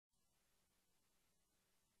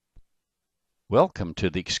Welcome to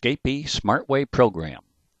the Escapee SmartWay program.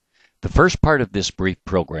 The first part of this brief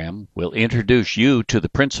program will introduce you to the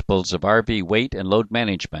principles of RV weight and load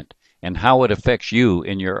management and how it affects you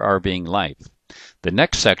in your RVing life. The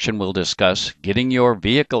next section will discuss getting your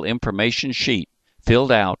vehicle information sheet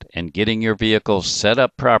filled out and getting your vehicle set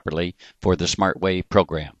up properly for the SmartWay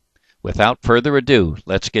program. Without further ado,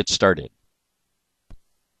 let's get started.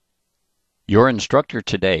 Your instructor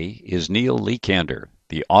today is Neil Leekander,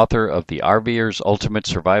 the author of the RVer's Ultimate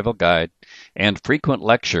Survival Guide and frequent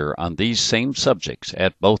lecturer on these same subjects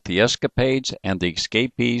at both the Escapades and the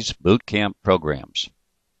Escapees boot camp programs.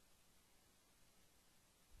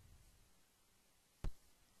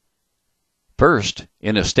 First,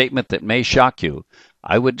 in a statement that may shock you,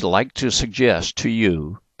 I would like to suggest to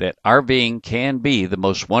you that RVing can be the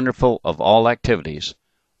most wonderful of all activities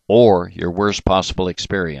or your worst possible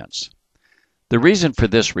experience. The reason for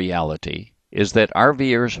this reality is that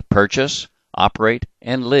RVers purchase, operate,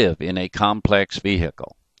 and live in a complex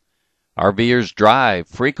vehicle. RVers drive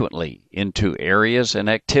frequently into areas and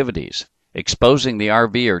activities, exposing the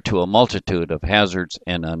RVer to a multitude of hazards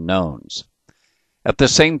and unknowns. At the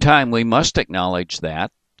same time, we must acknowledge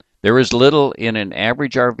that there is little in an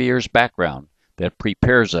average RVer's background that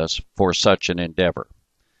prepares us for such an endeavor.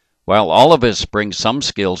 While all of us bring some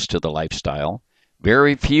skills to the lifestyle,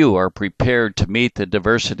 very few are prepared to meet the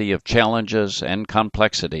diversity of challenges and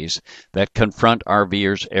complexities that confront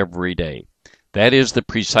RVers every day. That is the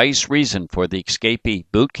precise reason for the Escapee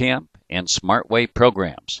Bootcamp and SmartWay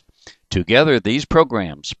programs. Together, these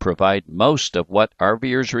programs provide most of what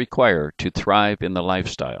RVers require to thrive in the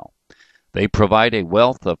lifestyle. They provide a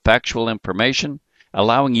wealth of factual information,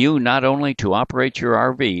 allowing you not only to operate your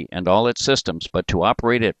RV and all its systems, but to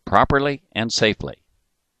operate it properly and safely.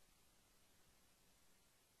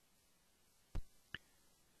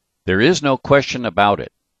 There is no question about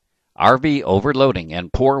it. RV overloading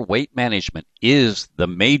and poor weight management is the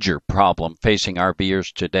major problem facing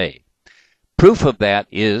RVers today. Proof of that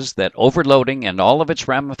is that overloading and all of its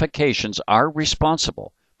ramifications are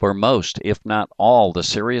responsible for most, if not all, the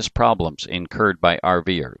serious problems incurred by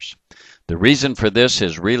RVers. The reason for this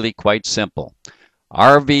is really quite simple.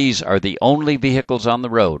 RVs are the only vehicles on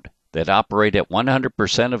the road that operate at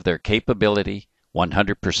 100% of their capability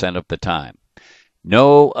 100% of the time.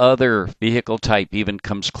 No other vehicle type even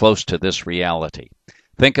comes close to this reality.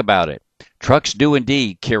 Think about it. Trucks do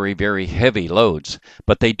indeed carry very heavy loads,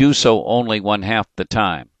 but they do so only 1/2 the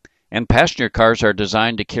time. And passenger cars are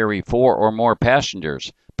designed to carry 4 or more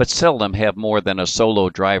passengers, but seldom have more than a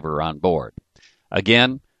solo driver on board.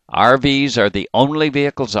 Again, RVs are the only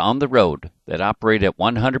vehicles on the road that operate at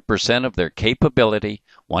 100% of their capability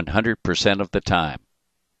 100% of the time.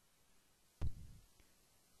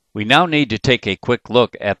 We now need to take a quick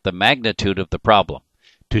look at the magnitude of the problem.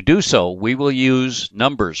 To do so, we will use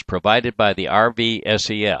numbers provided by the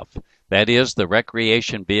RVSEF, that is, the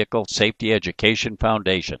Recreation Vehicle Safety Education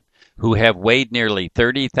Foundation, who have weighed nearly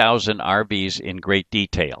 30,000 RVs in great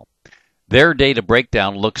detail. Their data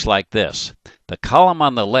breakdown looks like this. The column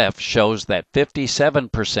on the left shows that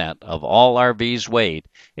 57% of all RVs weighed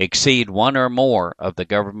exceed one or more of the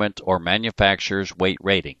government or manufacturer's weight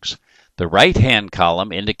ratings. The right-hand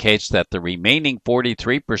column indicates that the remaining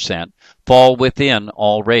 43% fall within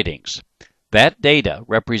all ratings. That data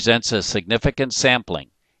represents a significant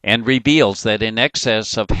sampling and reveals that in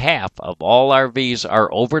excess of half of all RVs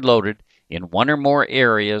are overloaded in one or more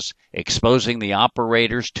areas, exposing the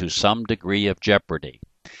operators to some degree of jeopardy.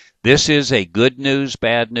 This is a good news,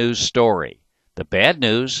 bad news story. The bad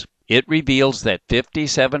news, it reveals that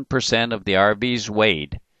 57% of the RVs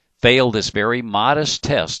weighed fail this very modest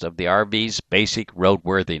test of the RV's basic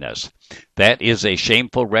roadworthiness. That is a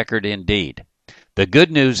shameful record indeed. The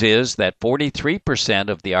good news is that 43%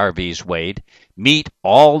 of the RVs weighed meet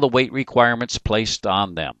all the weight requirements placed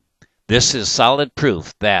on them. This is solid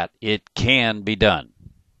proof that it can be done.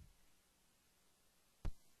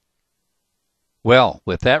 Well,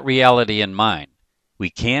 with that reality in mind,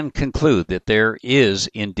 we can conclude that there is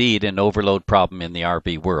indeed an overload problem in the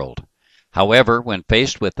RV world. However, when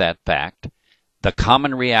faced with that fact, the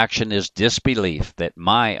common reaction is disbelief that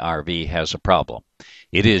my RV has a problem.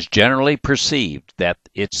 It is generally perceived that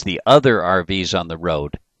it's the other RVs on the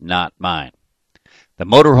road, not mine. The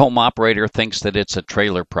motorhome operator thinks that it's a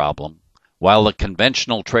trailer problem, while the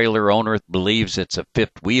conventional trailer owner believes it's a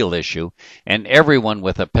fifth wheel issue, and everyone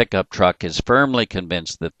with a pickup truck is firmly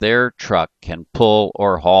convinced that their truck can pull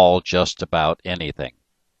or haul just about anything.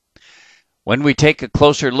 When we take a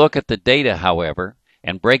closer look at the data, however,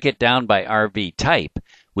 and break it down by RV type,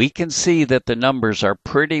 we can see that the numbers are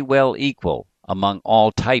pretty well equal among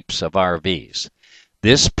all types of RVs.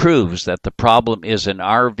 This proves that the problem is an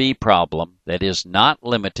RV problem that is not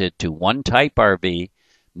limited to one type RV,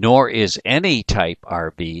 nor is any type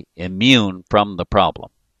RV immune from the problem.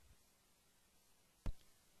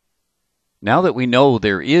 Now that we know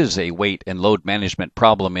there is a weight and load management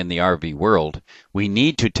problem in the RV world, we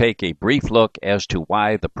need to take a brief look as to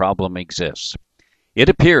why the problem exists. It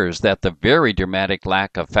appears that the very dramatic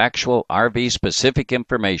lack of factual RV-specific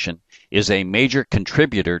information is a major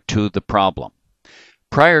contributor to the problem.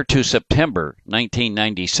 Prior to September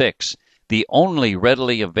 1996, the only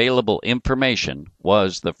readily available information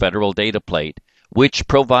was the federal data plate, which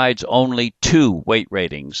provides only 2 weight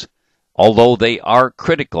ratings, although they are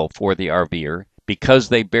critical for the RVer because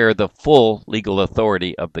they bear the full legal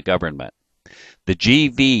authority of the government. The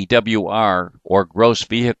GVWR, or Gross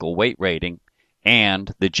Vehicle Weight Rating,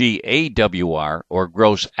 and the GAWR, or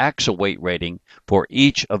Gross Axle Weight Rating, for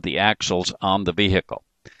each of the axles on the vehicle.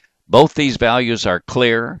 Both these values are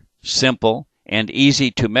clear, simple, and easy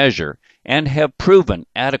to measure, and have proven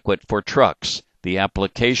adequate for trucks, the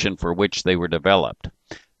application for which they were developed.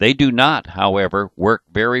 They do not, however, work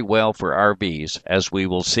very well for RVs, as we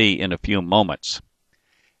will see in a few moments.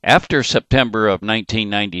 After September of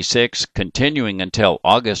 1996, continuing until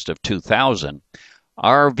August of 2000,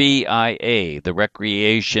 RVIA, the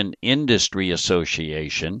Recreation Industry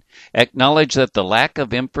Association, acknowledged that the lack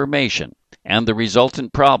of information and the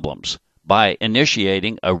resultant problems by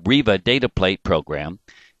initiating a REVA data plate program,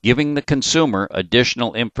 giving the consumer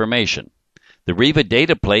additional information. The REVA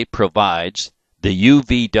data plate provides the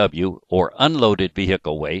UVW, or unloaded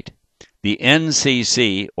vehicle weight, the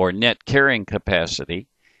NCC, or net carrying capacity,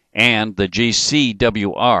 and the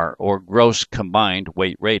GCWR, or gross combined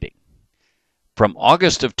weight rating. From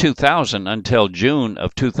August of 2000 until June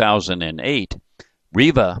of 2008,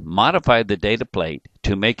 REVA modified the data plate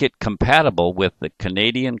to make it compatible with the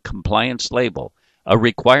Canadian compliance label, a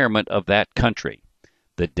requirement of that country.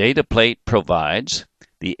 The data plate provides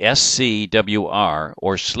the SCWR,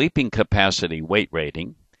 or sleeping capacity weight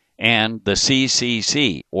rating, and the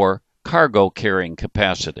CCC, or cargo carrying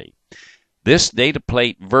capacity. This data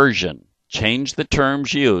plate version changed the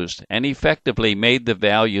terms used and effectively made the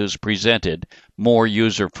values presented more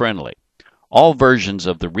user-friendly. All versions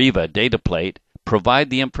of the REVA data plate provide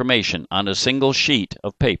the information on a single sheet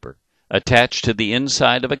of paper attached to the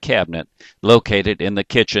inside of a cabinet located in the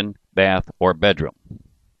kitchen, bath, or bedroom.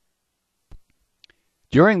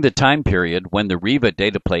 During the time period when the REVA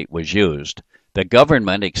data plate was used, the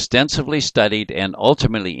government extensively studied and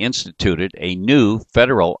ultimately instituted a new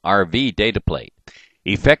federal RV data plate.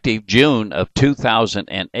 Effective June of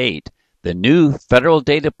 2008, the new federal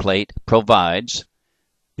data plate provides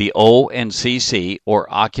the ONCC,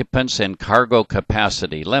 or Occupants and Cargo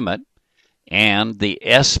Capacity Limit, and the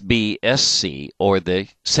SBSC, or the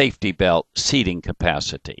Safety Belt Seating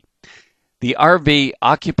Capacity. The RV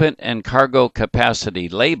Occupant and Cargo Capacity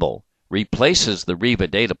label replaces the REVA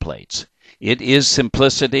data plates. It is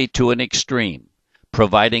simplicity to an extreme,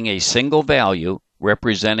 providing a single value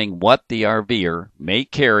representing what the RVer may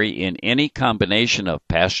carry in any combination of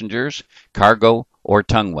passengers, cargo, or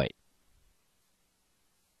tongue weight.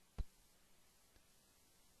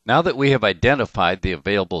 Now that we have identified the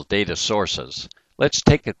available data sources, let's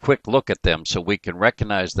take a quick look at them so we can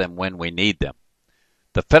recognize them when we need them.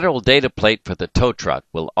 The federal data plate for the tow truck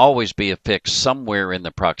will always be affixed somewhere in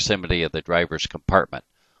the proximity of the driver's compartment,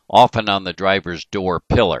 often on the driver's door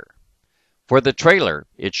pillar. For the trailer,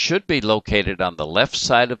 it should be located on the left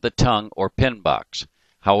side of the tongue or pin box.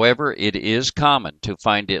 However, it is common to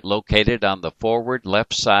find it located on the forward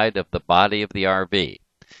left side of the body of the RV.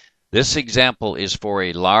 This example is for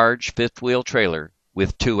a large fifth-wheel trailer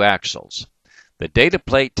with 2 axles. The data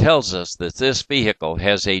plate tells us that this vehicle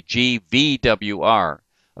has a GVWR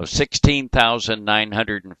of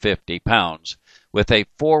 16,950 pounds with a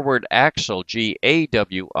forward axle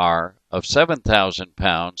GAWR of 7,000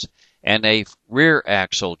 pounds and a rear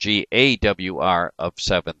axle GAWR of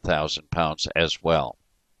 7,000 pounds as well.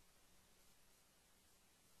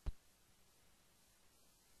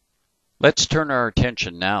 Let's turn our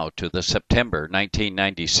attention now to the September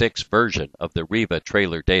 1996 version of the REVA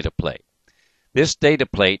trailer data plate. This data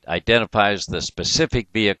plate identifies the specific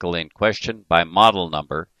vehicle in question by model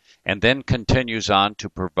number and then continues on to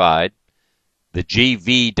provide the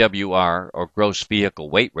GVWR, or gross vehicle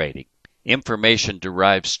weight rating, information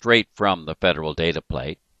derived straight from the federal data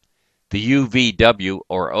plate, the UVW,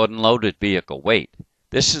 or unloaded vehicle weight.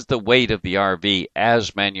 This is the weight of the RV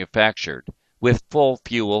as manufactured, with full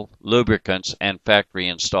fuel, lubricants, and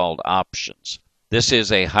factory-installed options. This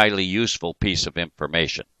is a highly useful piece of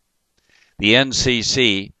information. The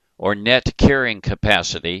NCC, or net carrying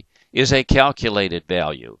capacity, is a calculated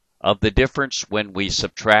value of the difference when we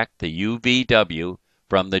subtract the UVW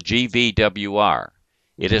from the GVWR.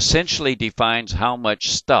 It essentially defines how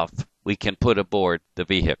much stuff we can put aboard the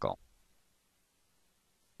vehicle.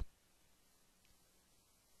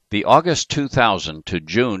 The August 2000 to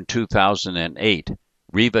June 2008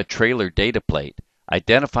 REVA trailer data plate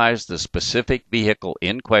identifies the specific vehicle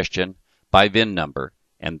in question by VIN number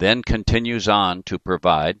and then continues on to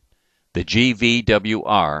provide the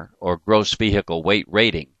GVWR, or gross vehicle weight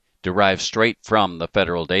rating, derived straight from the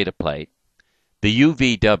federal data plate, the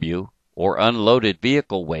UVW, or unloaded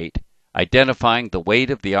vehicle weight, identifying the weight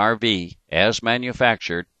of the RV as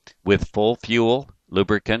manufactured with full fuel,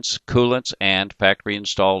 lubricants, coolants, and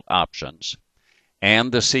factory-installed options,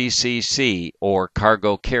 and the CCC, or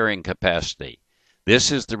cargo carrying capacity.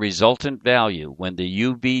 This is the resultant value when the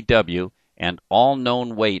UVW and all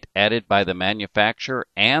known weight added by the manufacturer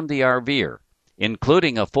and the RVer,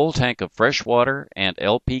 including a full tank of fresh water and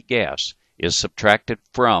LP gas, is subtracted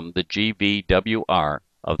from the GVWR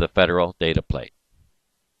of the federal data plate.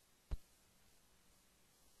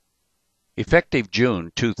 Effective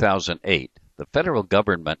June 2008, the federal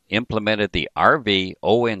government implemented the RV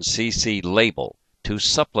ONCC label to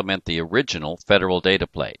supplement the original federal data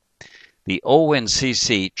plate. The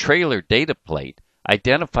ONCC trailer data plate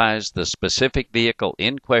identifies the specific vehicle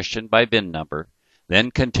in question by VIN number,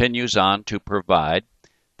 then continues on to provide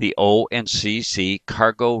the ONCC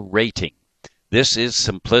cargo rating. This is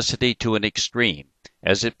simplicity to an extreme,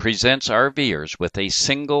 as it presents RVers with a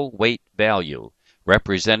single weight value,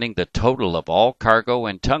 representing the total of all cargo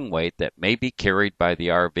and tongue weight that may be carried by the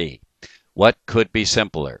RV. What could be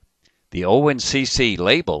simpler? The ONCC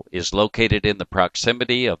label is located in the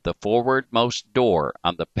proximity of the forwardmost door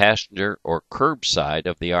on the passenger or curb side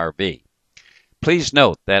of the RV. Please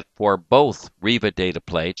note that for both REVA data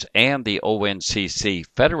plates and the ONCC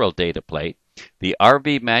federal data plate, the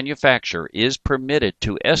RV manufacturer is permitted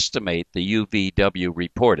to estimate the UVW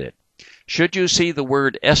reported. Should you see the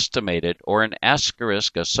word estimated or an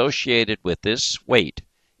asterisk associated with this weight,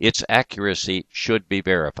 its accuracy should be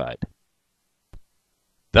verified.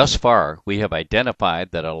 Thus far, we have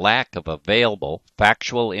identified that a lack of available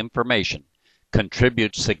factual information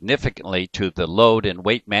contributes significantly to the load and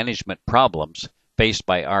weight management problems faced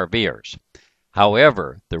by RVers.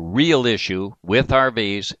 However, the real issue with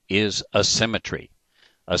RVs is asymmetry.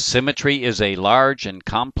 Asymmetry is a large and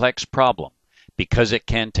complex problem because it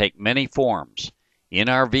can take many forms. In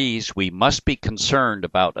RVs, we must be concerned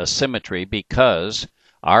about asymmetry because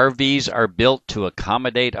RVs are built to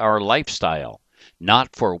accommodate our lifestyle,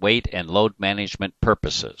 not for weight and load management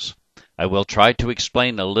purposes. I will try to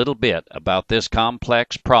explain a little bit about this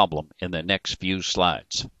complex problem in the next few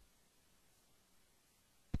slides.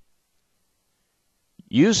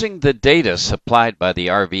 Using the data supplied by the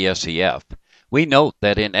RVSEF, we note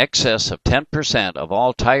that in excess of 10% of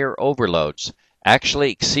all tire overloads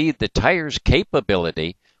actually exceed the tire's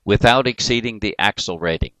capability without exceeding the axle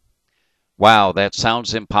rating. Wow, that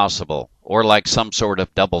sounds impossible, or like some sort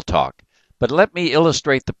of double talk. But let me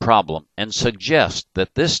illustrate the problem and suggest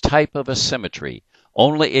that this type of asymmetry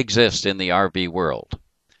only exists in the RV world.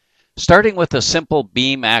 Starting with a simple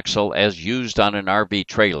beam axle as used on an RV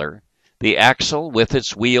trailer, the axle with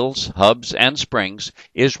its wheels, hubs, and springs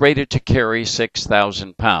is rated to carry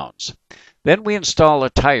 6,000 pounds. Then we install a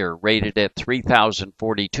tire rated at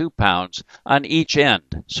 3,042 pounds on each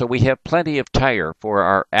end, so we have plenty of tire for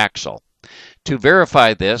our axle. To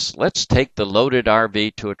verify this, let's take the loaded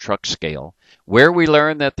RV to a truck scale, where we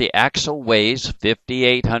learn that the axle weighs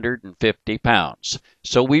 5,850 pounds.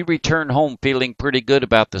 So we return home feeling pretty good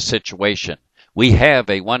about the situation. We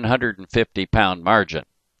have a 150-pound margin.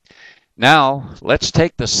 Now, let's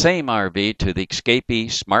take the same RV to the Escapee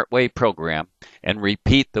SmartWeigh program and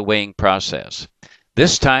repeat the weighing process.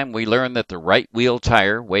 This time we learn that the right wheel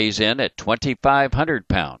tire weighs in at 2,500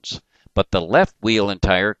 pounds. But the left wheel and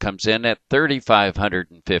tire comes in at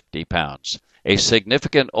 3,550 pounds, a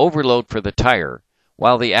significant overload for the tire,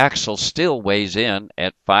 while the axle still weighs in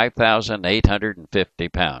at 5,850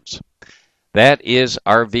 pounds. That is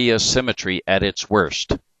RV asymmetry at its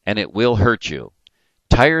worst, and it will hurt you.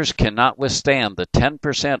 Tires cannot withstand the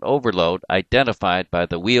 10% overload identified by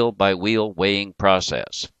the wheel-by-wheel weighing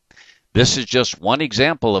process. This is just one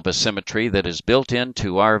example of asymmetry that is built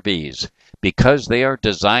into RVs, because they are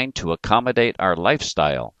designed to accommodate our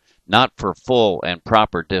lifestyle, not for full and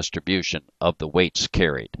proper distribution of the weights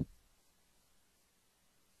carried.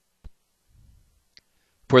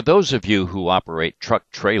 For those of you who operate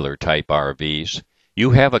truck-trailer type RVs,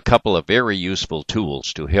 you have a couple of very useful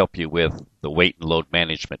tools to help you with the weight and load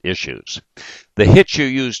management issues. The hitch you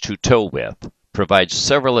use to tow with, provides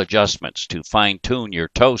several adjustments to fine-tune your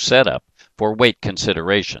tow setup for weight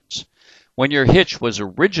considerations. When your hitch was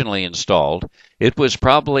originally installed, it was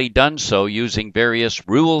probably done so using various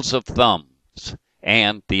rules of thumbs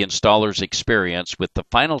and the installer's experience, with the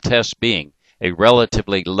final test being a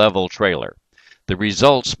relatively level trailer. The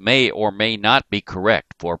results may or may not be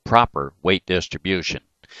correct for proper weight distribution.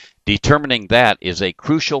 Determining that is a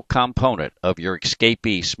crucial component of your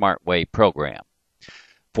Escapee SmartWeigh program.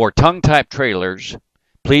 For tongue-type trailers,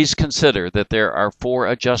 please consider that there are 4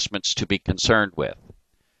 adjustments to be concerned with.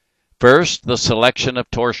 First, the selection of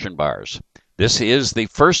torsion bars. This is the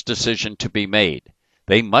first decision to be made.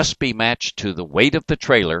 They must be matched to the weight of the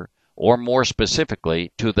trailer, or more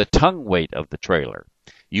specifically, to the tongue weight of the trailer.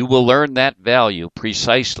 You will learn that value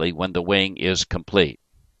precisely when the weighing is complete.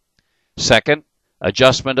 Second,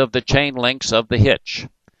 adjustment of the chain lengths of the hitch.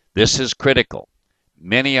 This is critical.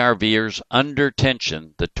 Many RVers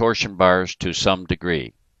under-tension the torsion bars to some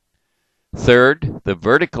degree. Third, the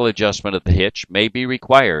vertical adjustment of the hitch may be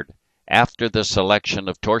required after the selection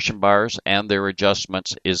of torsion bars and their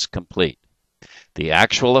adjustments is complete. The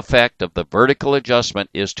actual effect of the vertical adjustment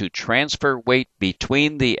is to transfer weight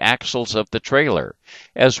between the axles of the trailer,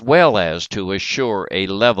 as well as to assure a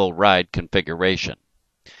level ride configuration.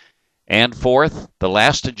 And fourth, the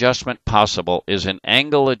last adjustment possible is an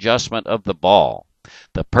angle adjustment of the ball.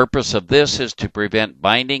 The purpose of this is to prevent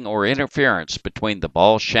binding or interference between the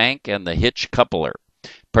ball shank and the hitch coupler,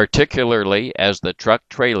 particularly as the truck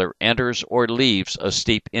trailer enters or leaves a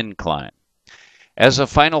steep incline. As a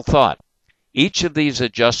final thought, each of these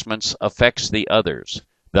adjustments affects the others.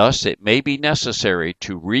 Thus, it may be necessary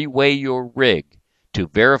to reweigh your rig to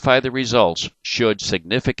verify the results should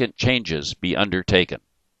significant changes be undertaken.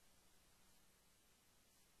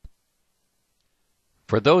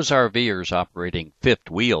 For those RVers operating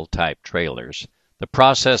fifth-wheel type trailers, the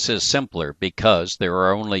process is simpler because there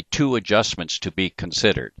are only 2 adjustments to be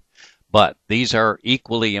considered, but these are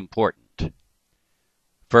equally important.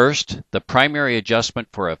 First, the primary adjustment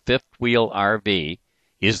for a fifth-wheel RV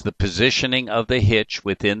is the positioning of the hitch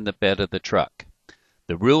within the bed of the truck.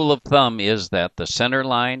 The rule of thumb is that the center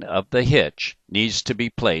line of the hitch needs to be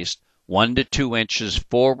placed 1 to 2 inches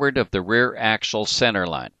forward of the rear axle center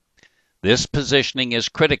line. This positioning is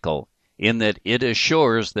critical in that it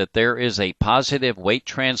assures that there is a positive weight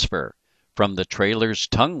transfer from the trailer's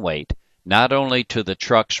tongue weight not only to the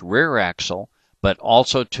truck's rear axle, but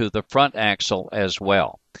also to the front axle as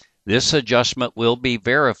well. This adjustment will be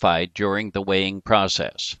verified during the weighing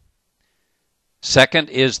process. Second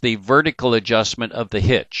is the vertical adjustment of the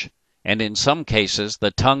hitch, and in some cases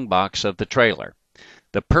the tongue box of the trailer.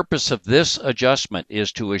 The purpose of this adjustment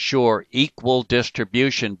is to assure equal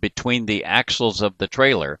distribution between the axles of the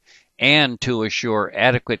trailer and to assure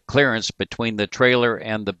adequate clearance between the trailer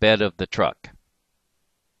and the bed of the truck.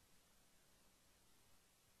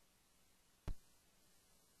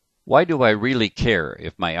 Why do I really care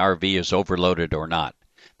if my RV is overloaded or not?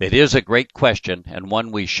 That is a great question, and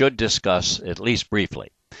one we should discuss at least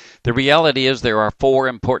briefly. The reality is there are 4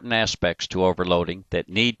 important aspects to overloading that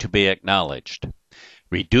need to be acknowledged.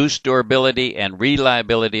 Reduced durability and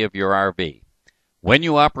reliability of your RV. When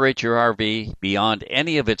you operate your RV beyond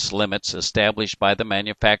any of its limits established by the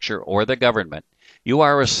manufacturer or the government, you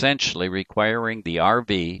are essentially requiring the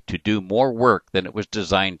RV to do more work than it was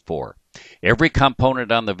designed for. Every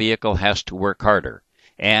component on the vehicle has to work harder.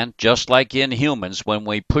 And just like in humans, when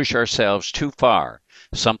we push ourselves too far,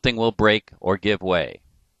 something will break or give way.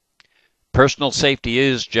 Personal safety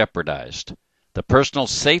is jeopardized. The personal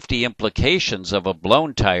safety implications of a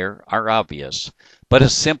blown tire are obvious, but a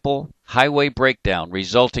simple highway breakdown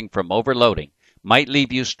resulting from overloading might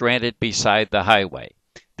leave you stranded beside the highway.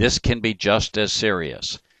 This can be just as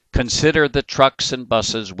serious. Consider the trucks and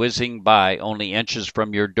buses whizzing by only inches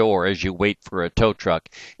from your door as you wait for a tow truck,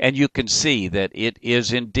 and you can see that it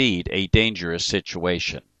is indeed a dangerous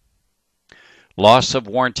situation. Loss of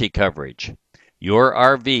warranty coverage. Your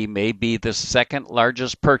RV may be the second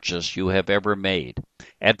largest purchase you have ever made.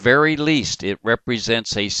 At very least, it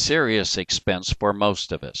represents a serious expense for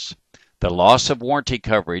most of us. The loss of warranty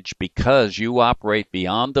coverage because you operate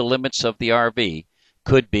beyond the limits of the RV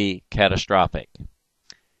could be catastrophic.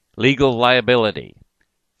 Legal liability.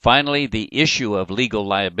 Finally, the issue of legal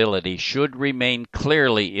liability should remain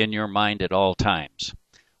clearly in your mind at all times.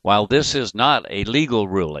 While this is not a legal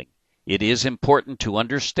ruling, it is important to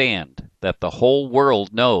understand that the whole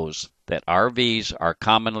world knows that RVs are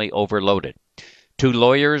commonly overloaded. To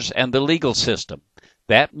lawyers and the legal system,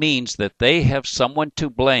 that means that they have someone to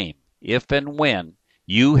blame if and when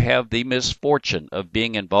you have the misfortune of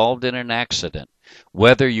being involved in an accident,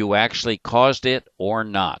 whether you actually caused it or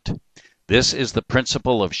not. This is the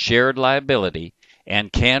principle of shared liability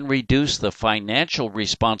and can reduce the financial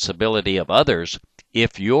responsibility of others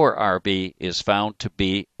if your RV is found to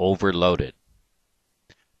be overloaded.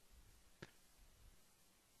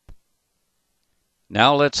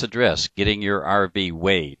 Now let's address getting your RV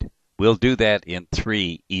weighed. We'll do that in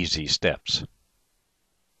 3 easy steps.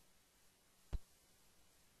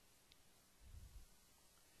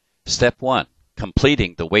 Step 1.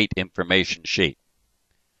 Completing the weight information sheet.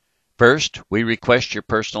 First, we request your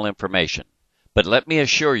personal information, but let me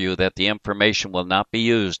assure you that the information will not be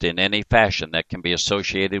used in any fashion that can be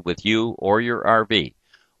associated with you or your RV,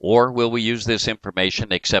 or will we use this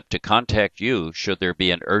information except to contact you should there be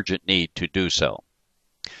an urgent need to do so.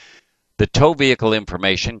 The tow vehicle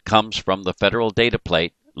information comes from the federal data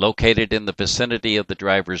plate located in the vicinity of the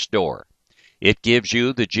driver's door. It gives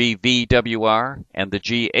you the GVWR and the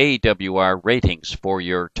GAWR ratings for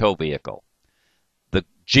your tow vehicle. The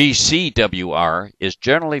GCWR is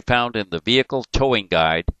generally found in the vehicle towing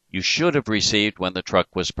guide you should have received when the truck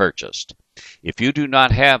was purchased. If you do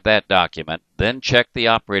not have that document, then check the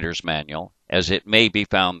operator's manual, as it may be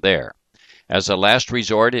found there. As a last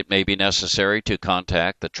resort, it may be necessary to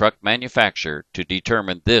contact the truck manufacturer to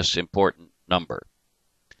determine this important number.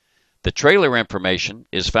 The trailer information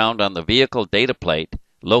is found on the vehicle data plate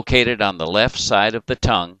located on the left side of the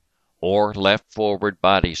tongue or left forward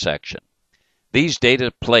body section. These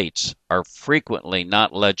data plates are frequently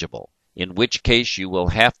not legible, in which case you will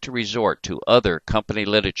have to resort to other company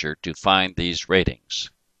literature to find these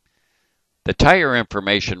ratings. The tire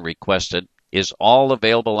information requested is all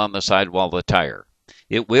available on the sidewall of the tire.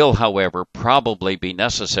 It will, however, probably be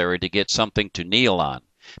necessary to get something to kneel on,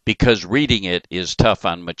 because reading it is tough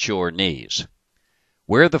on mature knees.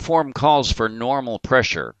 Where the form calls for normal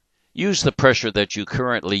pressure, use the pressure that you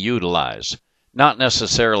currently utilize, not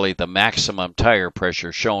necessarily the maximum tire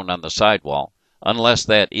pressure shown on the sidewall, unless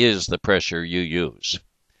that is the pressure you use.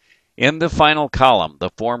 In the final column,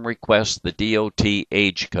 the form requests the DOT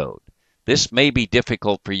age code. This may be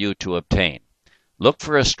difficult for you to obtain. Look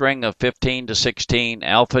for a string of 15 to 16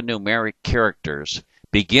 alphanumeric characters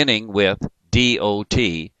beginning with DOT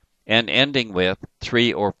and ending with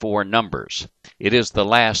 3 or 4 numbers. It is the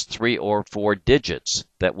last 3 or 4 digits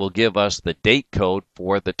that will give us the date code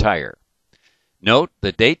for the tire. Note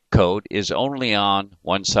the date code is only on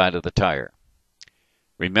one side of the tire.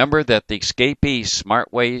 Remember that the Escapee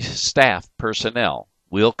SmartWeigh staff personnel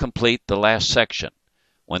will complete the last section.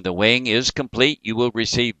 When the weighing is complete, you will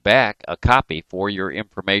receive back a copy for your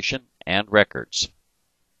information and records.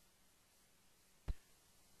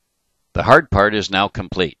 The hard part is now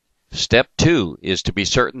complete. Step 2 is to be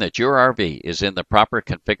certain that your RV is in the proper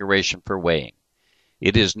configuration for weighing.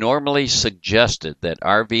 It is normally suggested that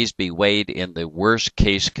RVs be weighed in the worst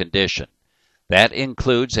case condition. That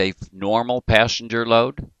includes a normal passenger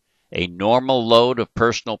load, a normal load of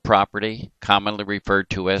personal property, commonly referred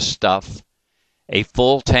to as stuff, a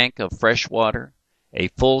full tank of fresh water, a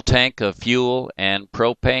full tank of fuel and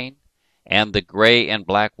propane, and the gray and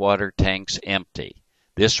black water tanks empty.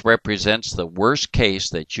 This represents the worst case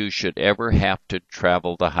that you should ever have to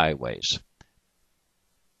travel the highways.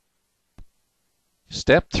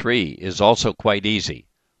 Step 3 is also quite easy.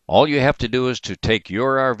 All you have to do is to take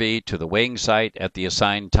your RV to the weighing site at the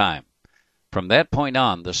assigned time. From that point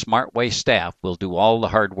on, the SmartWeigh staff will do all the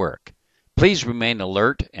hard work. Please remain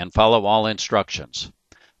alert and follow all instructions.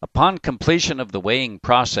 Upon completion of the weighing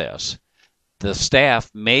process, the staff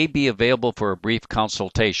may be available for a brief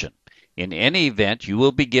consultation. In any event, you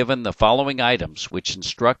will be given the following items which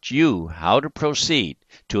instruct you how to proceed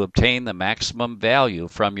to obtain the maximum value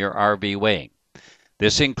from your RV weighing.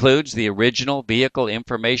 This includes the original vehicle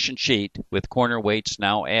information sheet with corner weights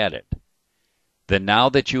now added, the Now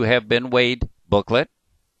That You Have Been Weighed booklet,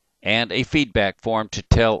 and a feedback form to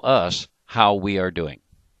tell us how we are doing.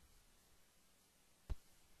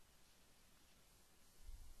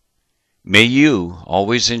 May you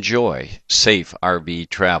always enjoy safe RV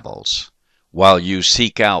travels while you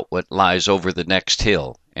seek out what lies over the next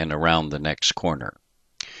hill and around the next corner.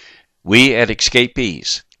 We at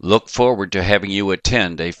Escapees look forward to having you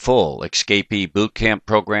attend a full Escapee Bootcamp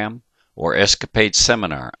program or Escapade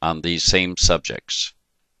seminar on these same subjects.